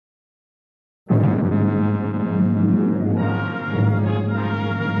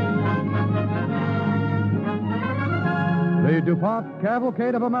The DuPont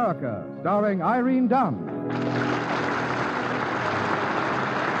Cavalcade of America, starring Irene Dunn.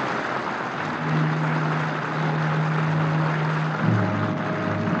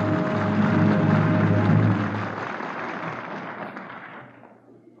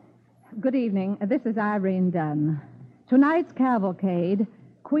 Good evening. This is Irene Dunn. Tonight's Cavalcade,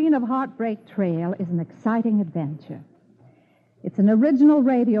 Queen of Heartbreak Trail, is an exciting adventure. It's an original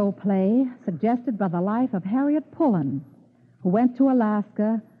radio play suggested by the life of Harriet Pullen, who went to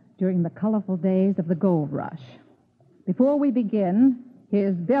Alaska during the colorful days of the gold rush. Before we begin,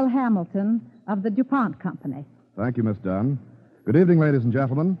 here's Bill Hamilton of the DuPont Company. Thank you, Miss Dunn. Good evening, ladies and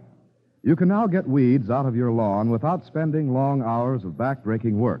gentlemen. You can now get weeds out of your lawn without spending long hours of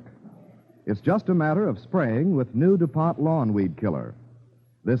back-breaking work. It's just a matter of spraying with new DuPont Lawn Weed Killer.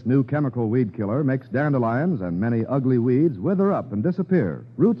 This new chemical weed killer makes dandelions and many ugly weeds wither up and disappear,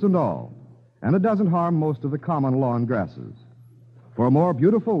 roots and all. And it doesn't harm most of the common lawn grasses. For a more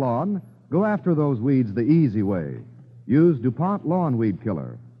beautiful lawn, go after those weeds the easy way. Use DuPont Lawn Weed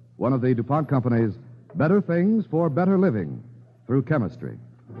Killer, one of the DuPont Company's better things for better living through chemistry.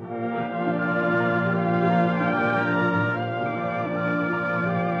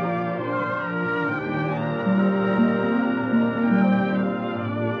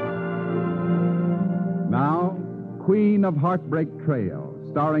 Now, Queen of Heartbreak Trail,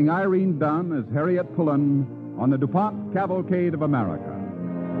 starring Irene Dunn as Harriet Pullen on the DuPont Cavalcade of America.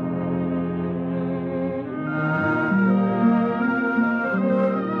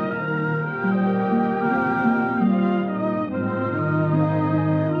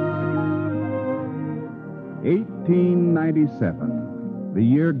 (1897). The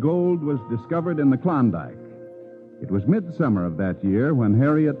year gold was discovered in the Klondike. It was midsummer of that year when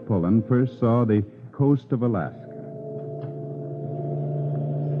Harriet Pullen first saw the coast of Alaska.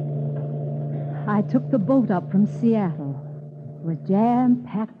 I took the boat up from Seattle. It was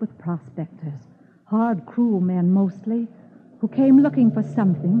jam-packed with prospectors, hard, cruel men mostly, who came looking for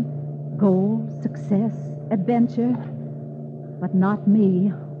something, gold, success, adventure. But not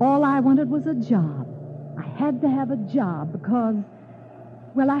me. All I wanted was a job. I had to have a job because,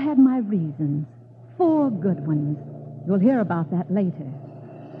 well, I had my reasons. 4 good ones. You'll hear about that later.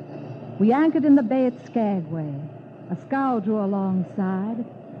 We anchored in the bay at Skagway. A scow drew alongside,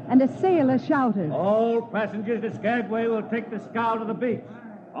 and a sailor shouted, "All passengers to Skagway will take the scow to the beach.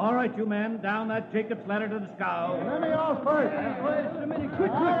 All right, you men, down that Jacob's ladder to the scow." Let me off first. Wait a minute.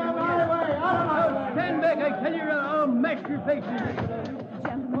 Quick. Out of my way. Stand back, I tell you, I'll mash your faces.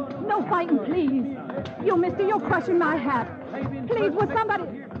 "Gentlemen, no fighting, please. You, mister, you're crushing my hat. Please, will somebody...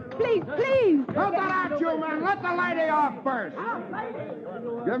 Please. Cut that out, you man. Let the lady off first.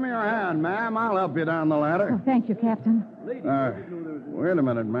 Give me your hand, ma'am. I'll help you down the ladder. Oh, thank you, Captain. Wait a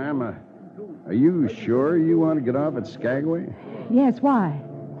minute, ma'am. Are you sure you want to get off at Skagway? Yes, why?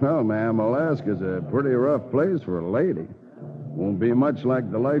 Well, ma'am, Alaska's a pretty rough place for a lady. Won't be much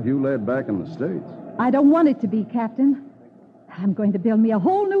like the life you led back in the States. I don't want it to be, Captain. I'm going to build me a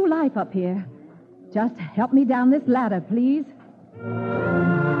whole new life up here. Just help me down this ladder, please.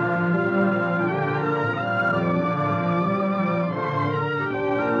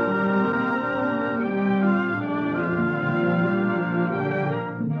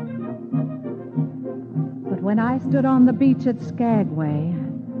 But when I stood on the beach at Skagway,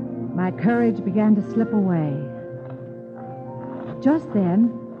 my courage began to slip away. Just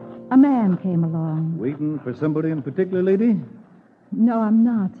then, a man came along. Waiting for somebody in particular, lady? No, I'm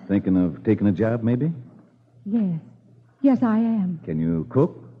not. Thinking of taking a job, maybe? Yes, I am. Can you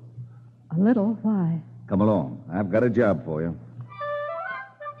cook? A little. Why? Come along. I've got a job for you.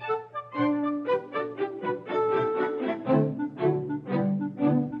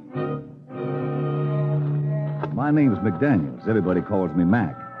 My name's McDaniels. Everybody calls me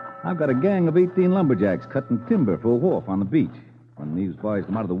Mac. I've got a gang of 18 lumberjacks cutting timber for a wharf on the beach. When these boys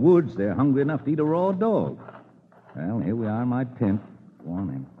come out of the woods, they're hungry enough to eat a raw dog. Well, here we are in my tent. Go on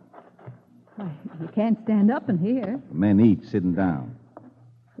in. Why, you can't stand up in here. The men eat sitting down.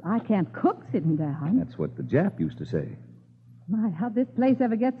 I can't cook sitting down. That's what the Jap used to say. My, how'd this place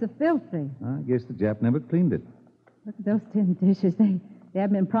ever get so filthy? I guess the Jap never cleaned it. Look at those tin dishes. They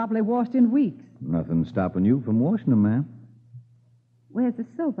haven't been properly washed in weeks. Nothing stopping you from washing them, ma'am. Where's the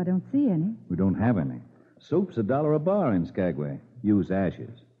soap? I don't see any. We don't have any. Soap's $1 a bar in Skagway. Use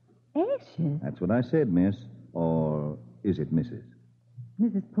ashes. Ashes? That's what I said, miss. Or is it Mrs.?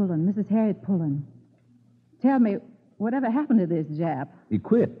 Mrs. Pullen, Mrs. Harriet Pullen. Tell me, whatever happened to this Jap? He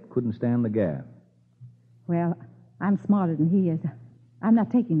quit. Couldn't stand the gas. Well, I'm smarter than he is. I'm not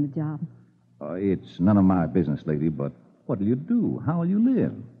taking the job. It's none of my business, lady, but what'll you do? How'll you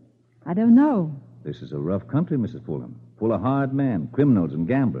live? I don't know. This is a rough country, Mrs. Pullen. Full of hard men, criminals, and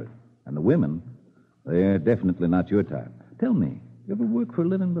gamblers. And the women, they're definitely not your type. Tell me, you ever worked for a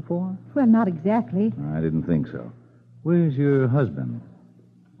living before? Well, not exactly. I didn't think so. Where's your husband?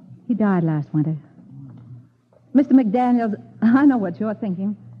 He died last winter. Mr. McDaniels, I know what you're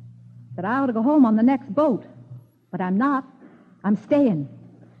thinking. That I ought to go home on the next boat. But I'm not. I'm staying.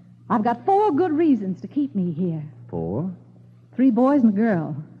 I've got 4 good reasons to keep me here. 4? 3 boys and a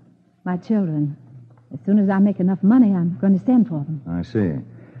girl. My children. As soon as I make enough money, I'm going to send for them. I see.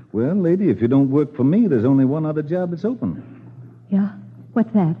 Well, lady, if you don't work for me, there's only one other job that's open. Yeah?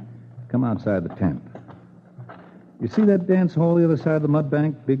 What's that? Come outside the tent. You see that dance hall the other side of the mud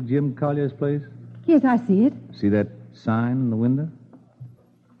bank, Big Jim Collier's place? Yes, I see it. See that sign in the window?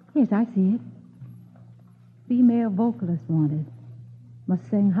 Yes, I see it. Female vocalist wanted. Must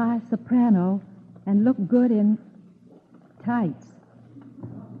sing high soprano and look good in tights.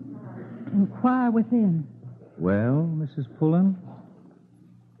 Inquire within. Well, Mrs. Pullen?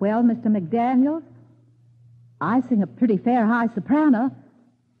 Well, Mr. McDaniels, I sing a pretty fair high soprano,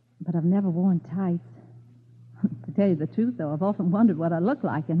 but I've never worn tights. To tell you the truth, though, I've often wondered what I look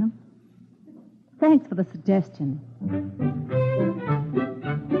like in them. Thanks for the suggestion.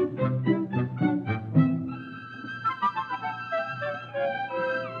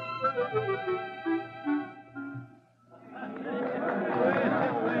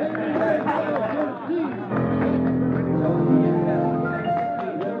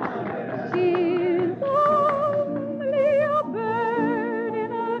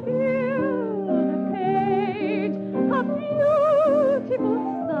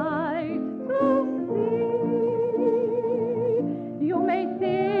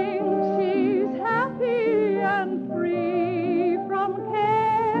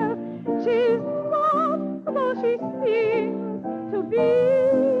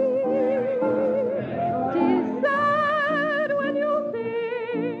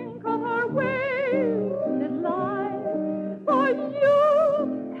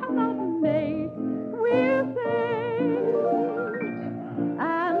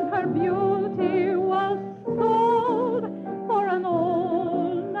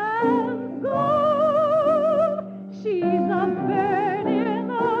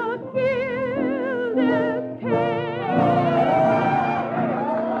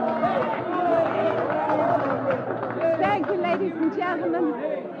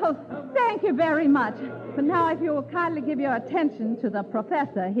 But now, if you will kindly give your attention to the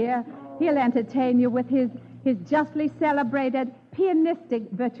professor here, he'll entertain you with his justly celebrated pianistic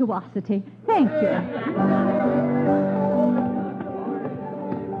virtuosity. Thank you.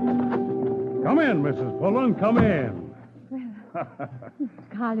 Come in, Mrs. Pullen. Come in. Well,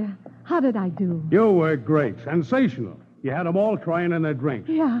 Mr. Collier, how did I do? You were great. Sensational. You had them all trying in their drinks.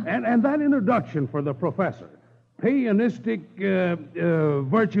 Yeah. And that introduction for the professor. Pianistic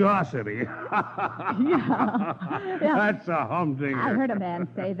virtuosity. Yeah. That's a humdinger. I heard a man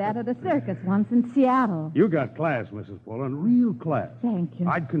say that at a circus once in Seattle. You got class, Mrs. Pullen. Real class. Thank you.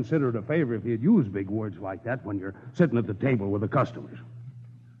 I'd consider it a favor if you'd use big words like that when you're sitting at the table with the customers.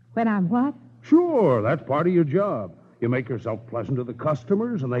 When I'm what? Sure, that's part of your job. You make yourself pleasant to the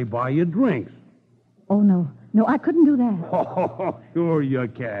customers, and they buy you drinks. Oh, no. No, I couldn't do that. Oh, sure you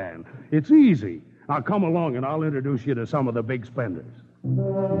can. It's easy. Now, come along, and I'll introduce you to some of the big spenders.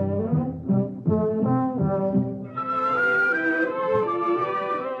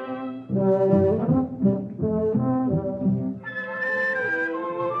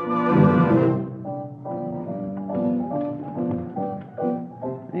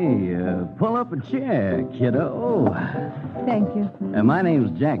 Hey, pull up a chair, kiddo. Thank you. My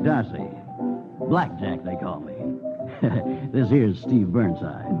name's Jack Darcy. Black Jack, they call me. This here's Steve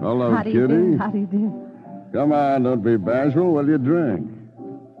Burnside. Hello, How do you kitty. do? How do you do? Come on, don't be bashful. What'll you drink?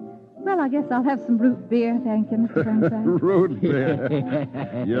 Well, I guess I'll have some root beer, thank you, Mr. Burnside. Root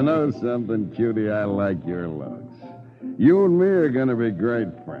beer. You know something, cutie? I like your looks. You and me are going to be great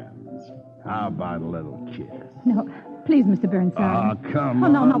friends. How about a little kiss? No, please, Mr. Burnside. Oh, come Oh,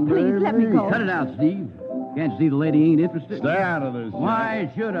 no, on, no, please, let me baby. go. Cut it out, Steve. Can't you see the lady ain't interested? Stay out of this.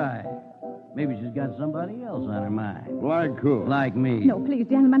 Why should I? Maybe she's got somebody else on her mind. Like who? Like me. No, please,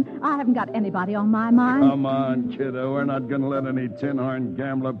 gentlemen, I haven't got anybody on my mind. Come on, kiddo. We're not going to let any tin-horn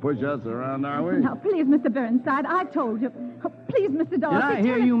gambler push us around, are we? Now, please, Mr. Burnside, I told you. Oh, please, Mr. Darcy. Did I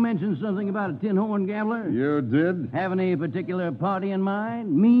hear tell you mention something about a tin-horn gambler? You did? Have any particular party in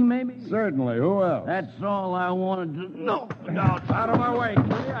mind? Me, maybe? Certainly. Who else? That's all I wanted to know. Out of my way,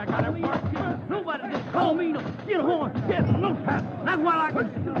 kitty. I got him. Nobody just call me no tin-horn. Yes, no pass. That's why I could...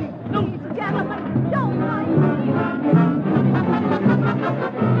 No. Gentlemen, don't mind me.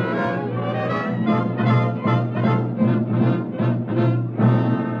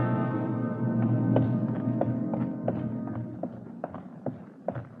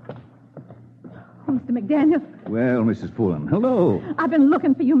 Mr. McDaniels. Well, Mrs. Pullen, hello. I've been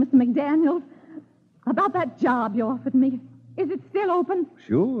looking for you, Mr. McDaniels. About that job you offered me. Is it still open?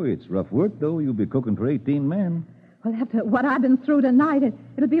 Sure, it's rough work, though. You'll be cooking for 18 men. Well, after what I've been through tonight,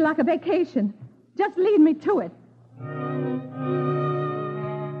 it'll be like a vacation. Just lead me to it.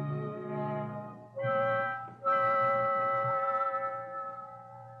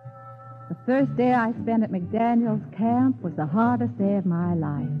 The first day I spent at McDaniel's camp was the hardest day of my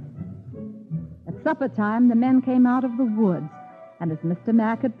life. At supper time, the men came out of the woods, and as Mr.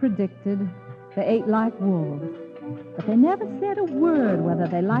 Mack had predicted, they ate like wolves. But they never said a word whether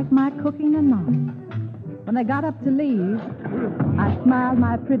they liked my cooking or not. When they got up to leave, I smiled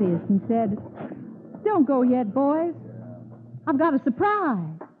my prettiest and said, "Don't go yet, boys. I've got a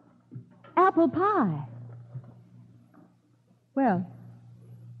surprise. Apple pie." Well,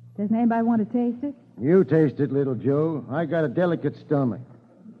 does anybody want to taste it? You taste it, little Joe. I got a delicate stomach.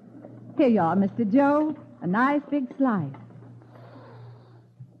 Here you are, Mr. Joe. A nice big slice.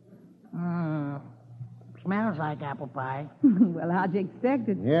 Smells like apple pie. Well, how'd you expect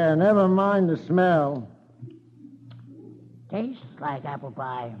it? Yeah, never mind the smell. Tastes like apple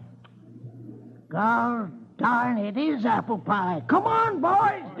pie. God darn, it is apple pie. Come on,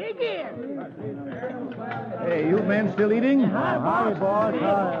 boys, dig in. Hey, you men still eating? Howdy, boys.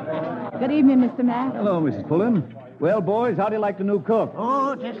 Howdy. Good evening, Mr. Mack. Hello, Mrs. Pullen. Well, boys, how do you like the new cook?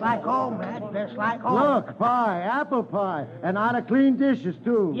 Oh, just like home, Matt. Just like home. Look, pie, apple pie, and out of clean dishes,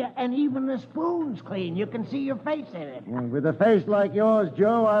 too. Yeah, and even the spoon's clean. You can see your face in it. With a face like yours,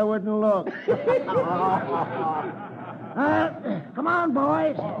 Joe, I wouldn't look. Come on,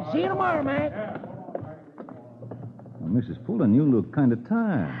 boys. See you tomorrow, Matt. Well, Mrs. Pullen, you look kind of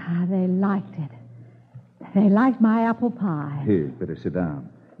tired. They liked it. They liked my apple pie. Here, better sit down.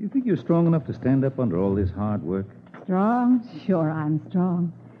 You think you're strong enough to stand up under all this hard work? Strong? Sure, I'm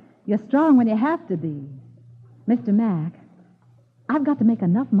strong. You're strong when you have to be. Mr. Mack, I've got to make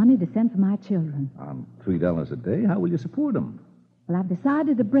enough money to send for my children. On $3 a day, how will you support them? Well, I've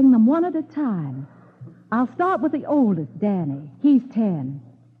decided to bring them one at a time. I'll start with the oldest, Danny. He's 10.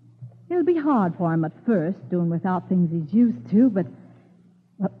 It'll be hard for him at first, doing without things he's used to, but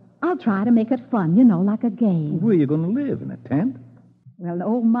well, I'll try to make it fun, like a game. Where are you going to live? In a tent? Well, the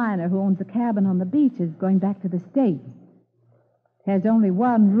old miner who owns a cabin on the beach is going back to the States. Has only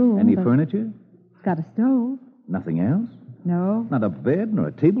one room. Any furniture? It's got a stove. Nothing else? No. Not a bed, nor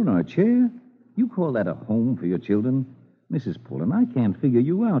a table, nor a chair? You call that a home for your children? Mrs. Pullen, I can't figure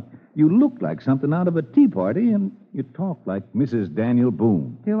you out. You look like something out of a tea party, and you talk like Mrs. Daniel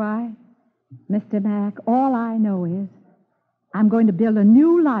Boone. Do I? Mr. Mack, all I know is I'm going to build a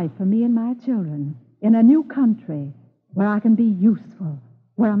new life for me and my children in a new country where I can be useful,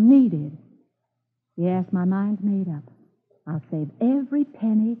 where I'm needed. Yes, my mind's made up. I'll save every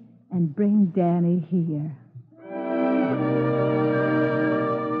penny and bring Danny here.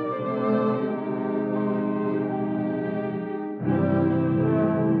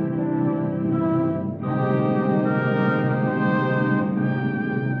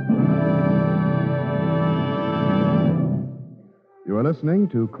 You are listening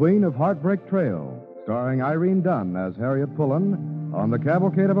to Queen of Heartbreak Trail, starring Irene Dunn as Harriet Pullen on the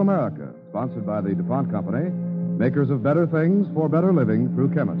Cavalcade of America, sponsored by the DuPont Company, makers of better things for better living through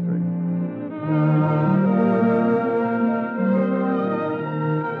chemistry.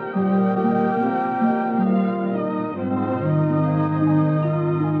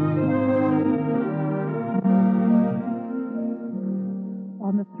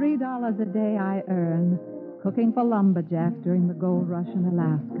 On the $3 a day I earn, cooking for lumberjacks during the gold rush in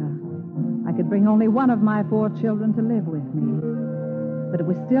Alaska, I could bring only one of my 4 children to live with me. But it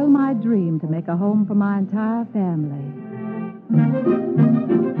was still my dream to make a home for my entire family.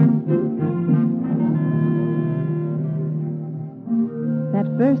 That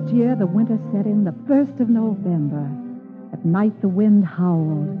first year, the winter set in the 1st of November. At night, the wind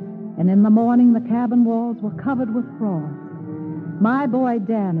howled, and in the morning, the cabin walls were covered with frost. My boy,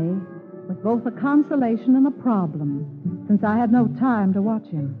 Danny, was both a consolation and a problem, since I had no time to watch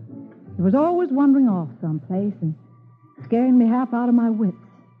him. He was always wandering off someplace and scaring me half out of my wits.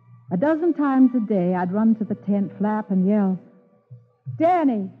 A dozen times a day, I'd run to the tent flap and yell,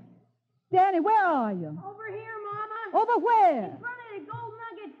 "Danny! Danny, where are you?" Over here, Mama. Over where? In front of the Gold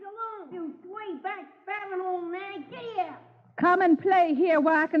Nugget Saloon. You sway back, fattling old nag. Get up. Come and play here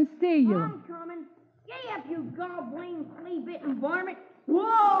where I can see you. I'm coming. Get up, you gobbling, flea-bitten varmint.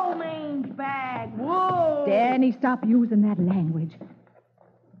 Whoa, mange bag. Whoa. Danny, stop using that language.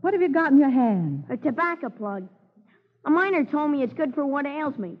 What have you got in your hand? A tobacco plug. A miner told me it's good for what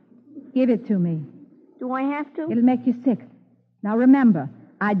ails me. Give it to me. Do I have to? It'll make you sick. Now remember,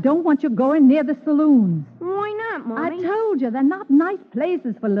 I don't want you going near the saloons. Why not, Mommy? I told you, they're not nice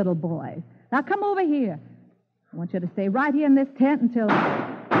places for little boys. Now, come over here. I want you to stay right here in this tent until...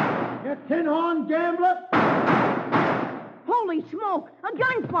 You tin horn gambler! Holy smoke! A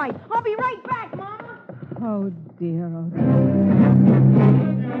gunfight! I'll be right back, Mama. Oh, dear, oh, dear.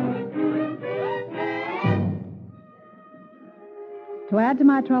 To add to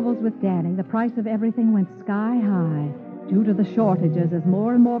my troubles with Danny, the price of everything went sky high due to the shortages as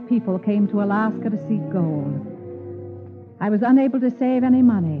more and more people came to Alaska to seek gold. I was unable to save any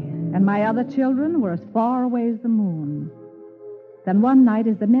money, and my other children were as far away as the moon. Then one night,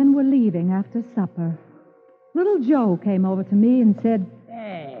 as the men were leaving after supper, little Joe came over to me and said,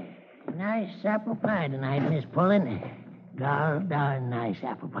 Hey, nice apple pie tonight, Miss Pullen. Darn nice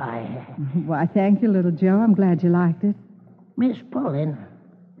apple pie. Why, thank you, little Joe. I'm glad you liked it. Miss Pullen,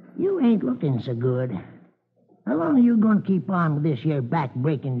 you ain't looking so good. How long are you going to keep on with this here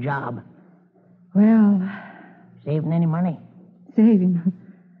back-breaking job? Well, Saving any money? saving.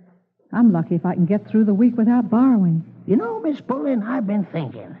 I'm lucky if I can get through the week without borrowing. You know, Miss Pullen, I've been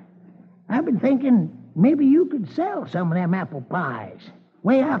thinking maybe you could sell some of them apple pies.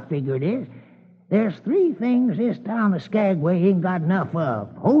 Way I figure it is, there's 3 things this town of Skagway ain't got enough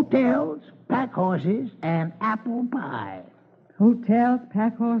of. Hotels, pack horses, and apple pie. Hotels,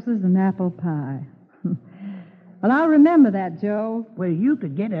 pack horses, and apple pie. Well, I'll remember that, Joe. Well, you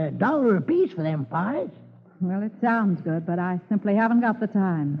could get $1 apiece for them pies. Well, it sounds good, but I simply haven't got the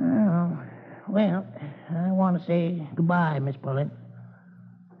time. Oh, well, I want to say goodbye, Miss Pullen.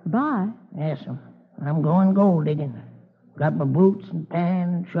 Goodbye. Yes, I'm going gold digging. Got my boots and pan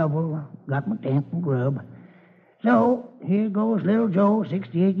and shovel. Got my tent and grub. So, here goes little Joe,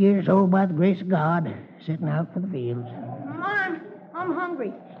 68 years old by the grace of God, setting out for the fields. Mom, I'm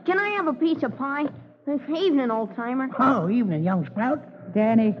hungry. Can I have a piece of pie? Evening, old-timer. Oh, evening, young sprout.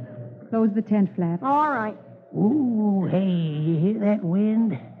 Danny, close the tent flap. All right. Ooh, hey, you hear that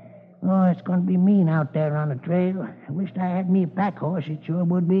wind? Oh, it's going to be mean out there on the trail. I wished I had me a pack horse. It sure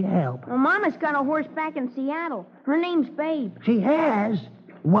would be a help. Well, Mama's got a horse back in Seattle. Her name's Babe. She has?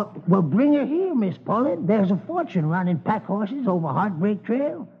 Well, bring her here, Miss Pullen. There's a fortune running pack horses over Heartbreak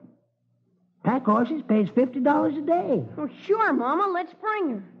Trail. Pack horses pays $50 a day. Well, sure, Mama. Let's bring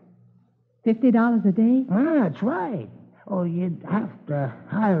her. $50 a day? Ah, that's right. Oh, you'd have to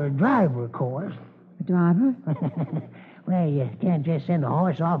hire a driver, of course. A driver? Well, you can't just send a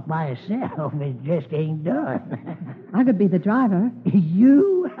horse off by itself. It just ain't done. I could be the driver.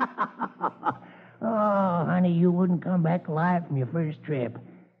 You? Oh, honey, you wouldn't come back alive from your first trip.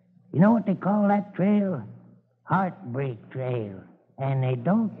 You know what they call that trail? Heartbreak Trail. And they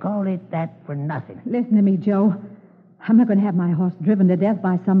don't call it that for nothing. Listen to me, Joe. I'm not going to have my horse driven to death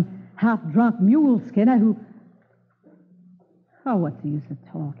by some half-drunk mule skinner who... Oh, what's the use of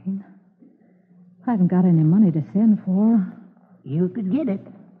talking? I haven't got any money to send for. You could get it.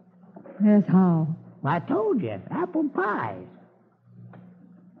 Yes, how? I told you, apple pies.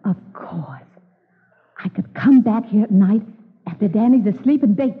 Of course. I could come back here at night after Danny's asleep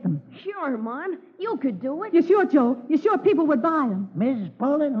and bake them. Sure, Mom. You could do it. You sure, Joe? You sure people would buy them? Mrs.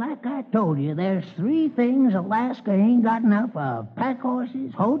 Pullen, like I told you, there's 3 things Alaska ain't got enough of. Pack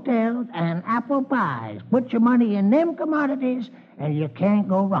horses, hotels, and apple pies. Put your money in them commodities, and you can't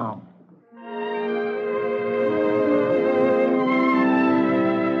go wrong.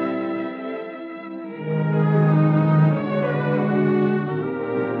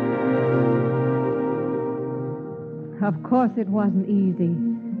 Of course it wasn't easy.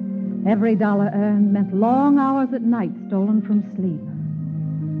 Every dollar earned meant long hours at night stolen from sleep.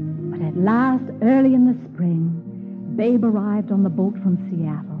 But at last, early in the spring, Babe arrived on the boat from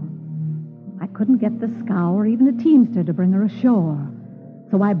Seattle. I couldn't get the scow or even the teamster to bring her ashore,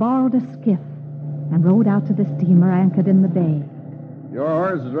 so I borrowed a skiff and rowed out to the steamer anchored in the bay. Your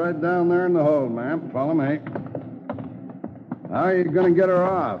horse is right down there in the hold, ma'am. Follow me. How are you going to get her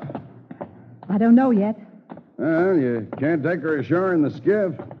off? I don't know yet. Well, you can't take her ashore in the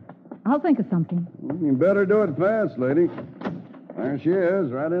skiff. I'll think of something. You better do it fast, lady. There she is,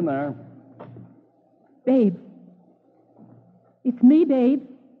 right in there. Babe. It's me, Babe.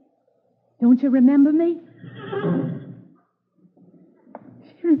 Don't you remember me?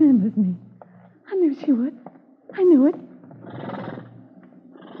 She remembers me. I knew she would. I knew it.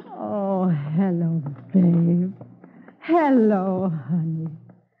 Oh, hello, Babe. Hello, honey.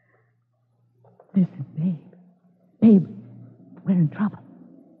 Listen, Babe. Babe, we're in trouble.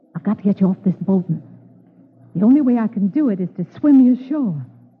 I've got to get you off this boat. The only way I can do it is to swim you ashore.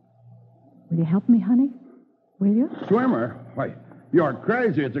 Will you help me, honey? Will you? Swimmer? Why, you're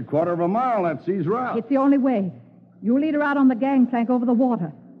crazy. It's a quarter of a mile. That sea's rough. It's the only way. You lead her out on the gangplank over the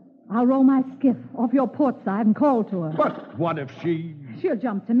water. I'll row my skiff off your port side and call to her. But what if she... She'll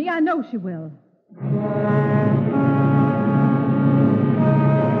jump to me. I know she will.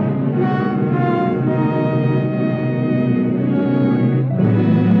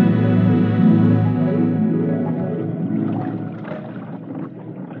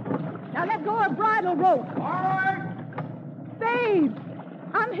 Now let go of bridle rope. All right. Babe,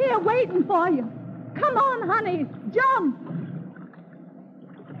 I'm here waiting for you. Come on, honey. Jump.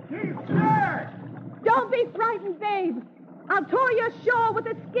 Keep scared. Don't be frightened, babe. I'll tow you ashore with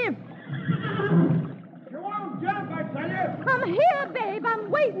a skiff. You won't jump, I tell you. I'm here, babe.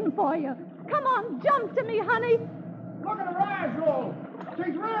 I'm waiting for you. Come on, jump to me, honey. Look at her eyes roll.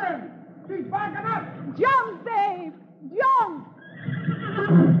 She's rearing. She's backing up. Jump, babe. Jump.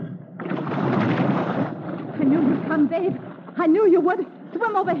 I knew you'd come, babe. I knew you would.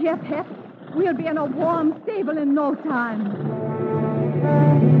 Swim over here, Pep. We'll be in a warm stable in no time.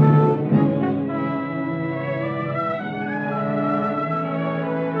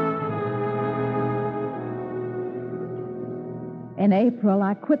 In April,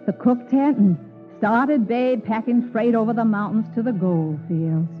 I quit the cook tent and started, babe, packing freight over the mountains to the gold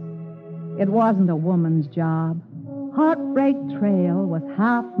fields. It wasn't a woman's job. Heartbreak Trail was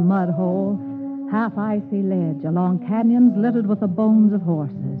half mud hole, half icy ledge along canyons littered with the bones of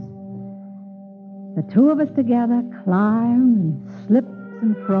horses. The two of us together climbed and slipped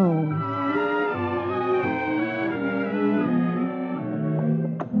and froze.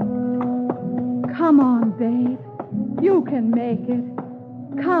 Come on, babe. You can make it.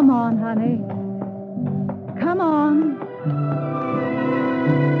 Come on, honey. Come on.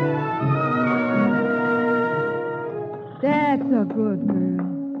 That's a good girl.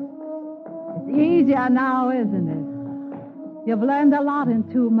 It's easier now, isn't it? You've learned a lot in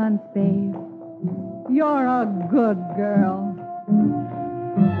 2 months, babe. You're a good girl.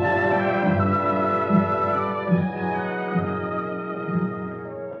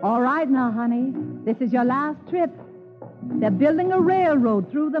 All right now, honey. This is your last trip. They're building a railroad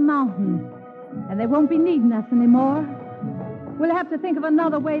through the mountains, and they won't be needing us anymore. We'll have to think of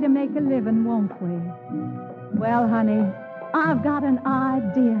another way to make a living, won't we? Well, honey, I've got an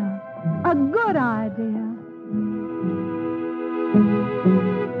idea. A good idea.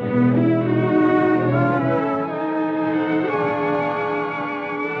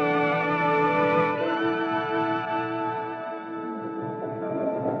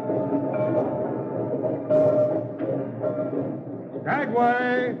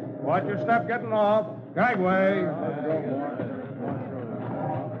 Skagway! Watch your step getting off. Skagway!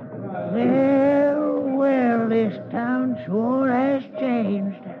 Well, this town sure has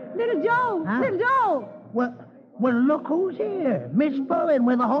changed. Little Joe! Huh? Little Joe! Well, look who's here. Miss Bullen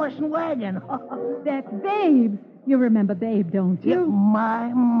with a horse and wagon. That's Babe. You remember Babe, don't you? Yeah,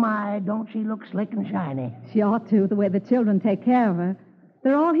 my, don't she look slick and shiny? She ought to, the way the children take care of her.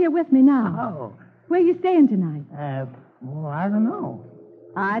 They're all here with me now. Oh. Where are you staying tonight? Well, I don't know.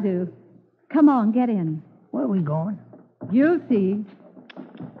 I do. Come on, get in. Where are we going? You'll see.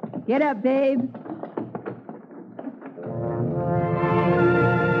 Get up, Babe.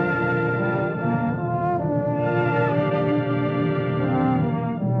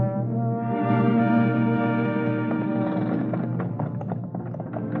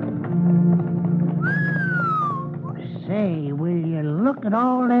 Say, will you look at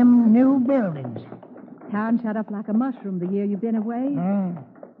all them new buildings? Town shut up like a mushroom the year you've been away.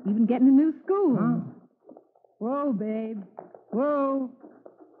 Even getting a new school. Huh? Whoa, Babe. Whoa.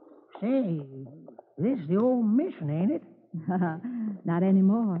 Say, this is the old mission, ain't it? Not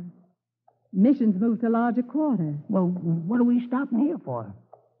anymore. Missions moved to larger quarters. Well, what are we stopping here for?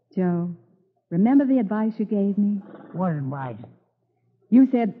 Joe, remember the advice you gave me? What advice? You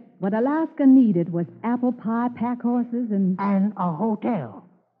said what Alaska needed was apple pie, pack horses, and a hotel.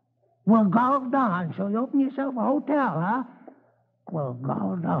 Well, gol darn, so you open yourself a hotel, huh? Well,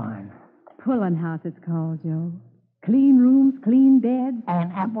 gol darn. Pulling house, it's called, Joe. Clean rooms, clean beds.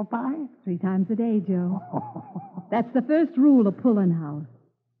 And apple pie? 3 times a day, Joe. That's the first rule of Pulling House.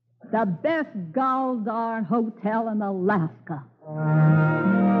 The best gol darn hotel in Alaska.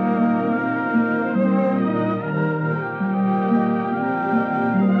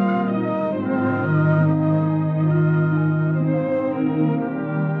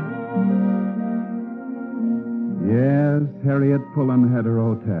 Yes, Harriet Pullen had her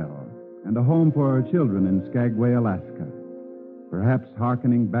hotel and a home for her children in Skagway, Alaska. Perhaps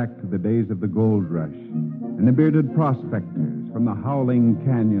hearkening back to the days of the gold rush and the bearded prospectors from the howling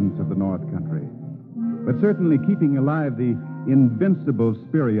canyons of the North Country. But certainly keeping alive the invincible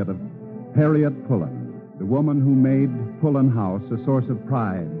spirit of Harriet Pullen, the woman who made Pullen House a source of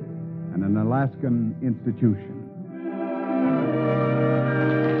pride and an Alaskan institution.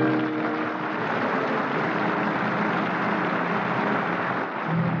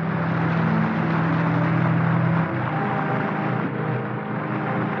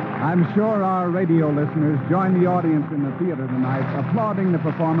 I'm sure our radio listeners join the audience in the theater tonight, applauding the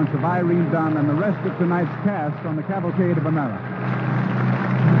performance of Irene Dunn and the rest of tonight's cast on the Cavalcade of America.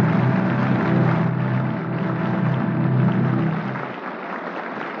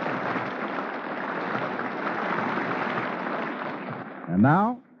 And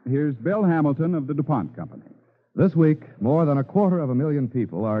now, here's Bill Hamilton of the DuPont Company. This week, more than 250,000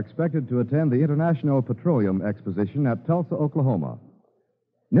 people are expected to attend the International Petroleum Exposition at Tulsa, Oklahoma.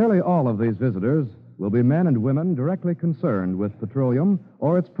 Nearly all of these visitors will be men and women directly concerned with petroleum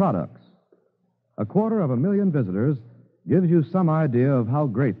or its products. 250,000 visitors gives you some idea of how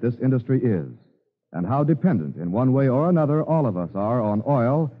great this industry is and how dependent, in one way or another, all of us are on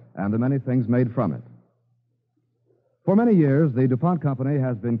oil and the many things made from it. For many years, the DuPont Company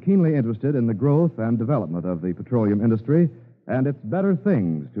has been keenly interested in the growth and development of the petroleum industry and its better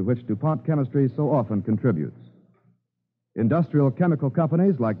things to which DuPont chemistry so often contributes. Industrial chemical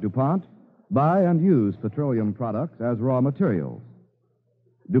companies like DuPont buy and use petroleum products as raw materials.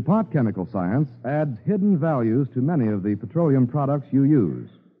 DuPont Chemical Science adds hidden values to many of the petroleum products you use.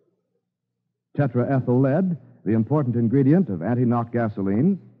 Tetraethyl lead, the important ingredient of anti-knock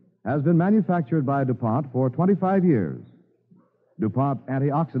gasolines, has been manufactured by DuPont for 25 years. DuPont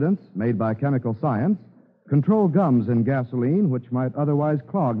antioxidants, made by Chemical Science, control gums in gasoline which might otherwise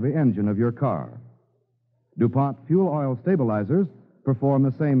clog the engine of your car. DuPont fuel oil stabilizers perform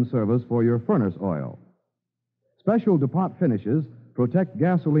the same service for your furnace oil. Special DuPont finishes protect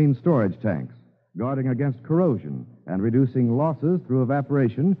gasoline storage tanks, guarding against corrosion and reducing losses through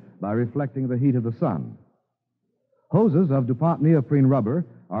evaporation by reflecting the heat of the sun. Hoses of DuPont neoprene rubber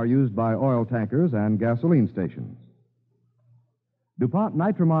are used by oil tankers and gasoline stations. DuPont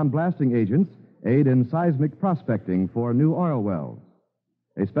nitramon blasting agents aid in seismic prospecting for new oil wells.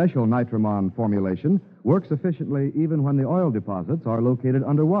 A special nitramon formulation works efficiently even when the oil deposits are located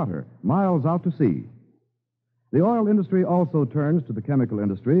underwater, miles out to sea. The oil industry also turns to the chemical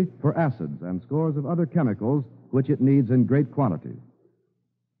industry for acids and scores of other chemicals which it needs in great quantities.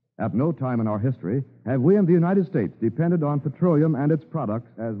 At no time in our history have we in the United States depended on petroleum and its products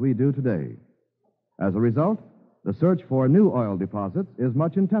as we do today. As a result, the search for new oil deposits is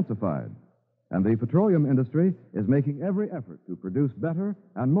much intensified, and the petroleum industry is making every effort to produce better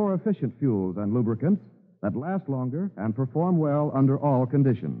and more efficient fuels and lubricants that last longer and perform well under all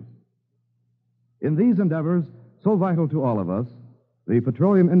conditions. In these endeavors, so vital to all of us, the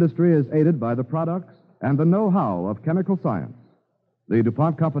petroleum industry is aided by the products and the know-how of chemical science. The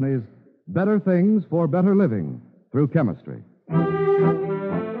DuPont Company's better things for better living through chemistry.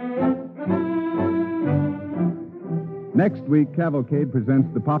 Next week, Cavalcade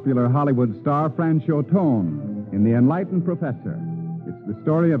presents the popular Hollywood star Franchot Tone in The Enlightened Professor. It's the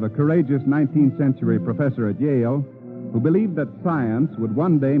story of a courageous 19th century professor at Yale who believed that science would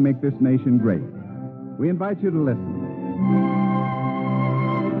one day make this nation great. We invite you to listen.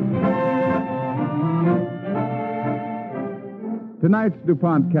 Tonight's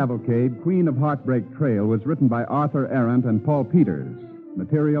DuPont Cavalcade, Queen of Heartbreak Trail, was written by Arthur Arendt and Paul Peters.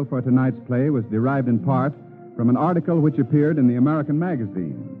 Material for tonight's play was derived in part from an article which appeared in the American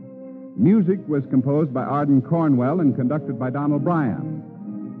Magazine. Music was composed by Arden Cornwell and conducted by Donald Bryan.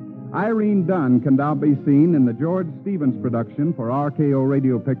 Irene Dunn can now be seen in the George Stevens production for RKO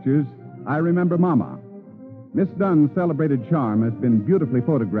Radio Pictures, I Remember Mama. Miss Dunn's celebrated charm has been beautifully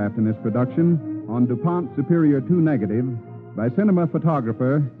photographed in this production on DuPont Superior 2 Negative by cinema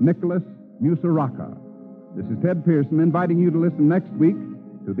photographer Nicholas Musaraka. This is Ted Pearson inviting you to listen next week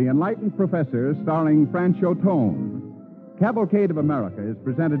to The Enlightened Professor, starring Franchot Tone. Cavalcade of America is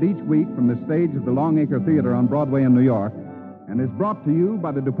presented each week from the stage of the Longacre Theater on Broadway in New York and is brought to you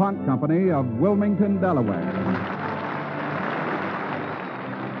by the DuPont Company of Wilmington, Delaware.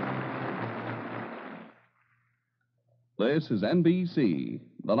 This is NBC,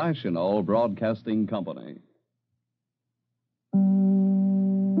 the national broadcasting company.